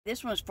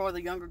This one's for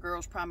the younger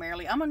girls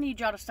primarily. I'm going to need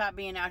y'all to stop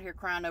being out here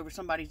crying over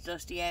somebody's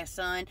dusty-ass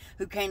son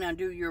who can't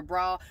undo your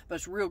bra, but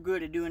is real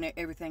good at doing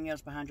everything else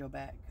behind your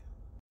back.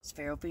 It's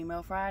Feral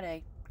Female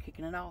Friday,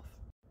 kicking it off.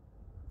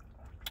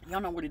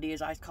 Y'all know what it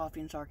is, iced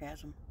coffee and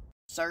sarcasm.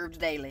 Served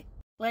daily.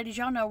 Ladies,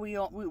 y'all know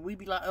we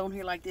be like on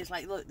here like this.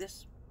 Like, look,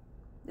 this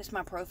is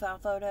my profile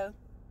photo.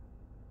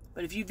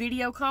 But if you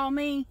video call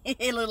me,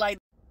 it look like,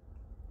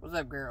 what's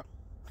up, girl?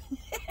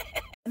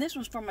 And this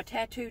one's from my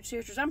tattooed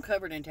sisters. I'm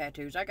covered in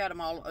tattoos. I got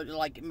them all,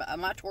 like,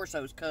 my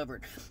torso's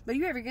covered. But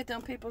you ever get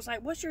them people's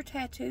like, what's your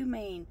tattoo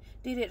mean?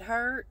 Did it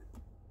hurt?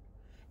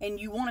 And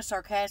you want to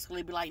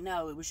sarcastically be like,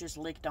 no, it was just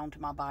licked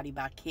onto my body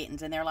by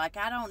kittens. And they're like,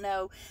 I don't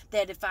know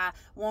that if I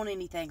want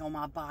anything on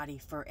my body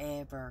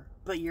forever.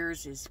 But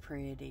yours is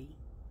pretty.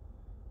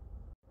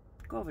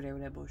 Go over there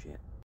with that bullshit.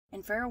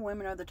 And feral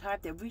women are the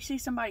type that if we see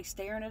somebody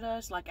staring at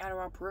us, like out of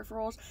our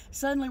peripherals,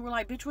 suddenly we're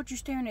like, bitch, what you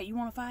staring at? You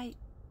want to fight?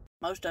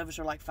 Most of us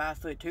are like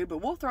 5'2", but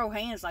we'll throw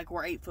hands like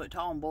we're 8 foot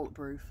tall and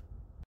bulletproof.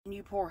 And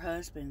you poor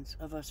husbands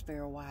of us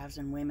feral wives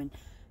and women,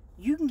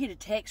 you can get a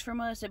text from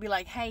us and be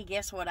like, hey,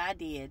 guess what I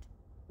did?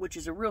 Which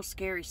is a real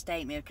scary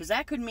statement, because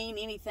that could mean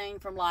anything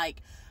from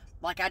like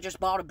I just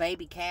bought a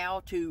baby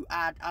cow to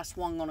I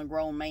swung on a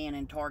grown man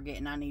in Target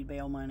and I need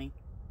bail money.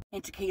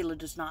 And tequila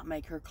does not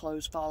make her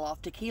clothes fall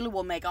off. Tequila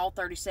will make all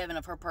 37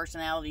 of her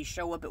personalities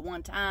show up at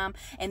one time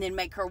and then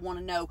make her want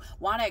to know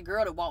why that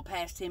girl that walked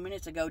past 10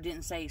 minutes ago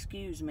didn't say,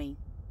 excuse me.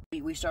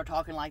 We start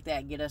talking like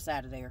that, get us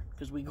out of there,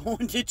 because we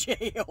going to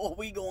jail.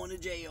 We going to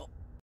jail.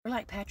 We're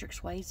like Patrick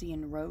Swayze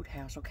in the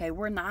Roadhouse, okay?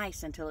 We're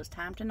nice until it's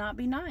time to not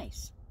be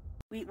nice.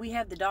 We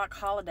have the Doc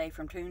Holliday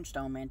from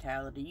Tombstone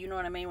mentality. You know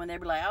what I mean? When they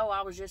be like, oh,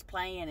 I was just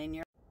playing and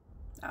you're...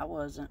 I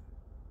wasn't.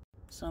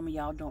 Some of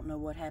y'all don't know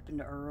what happened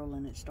to Earl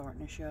and it's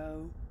starting to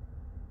show.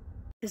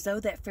 As though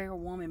that feral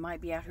woman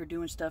might be out here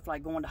doing stuff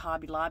like going to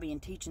Hobby Lobby and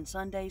teaching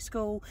Sunday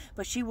school,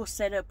 but she will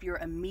set up your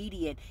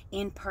immediate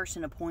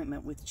in-person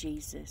appointment with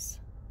Jesus.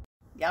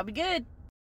 Y'all be good.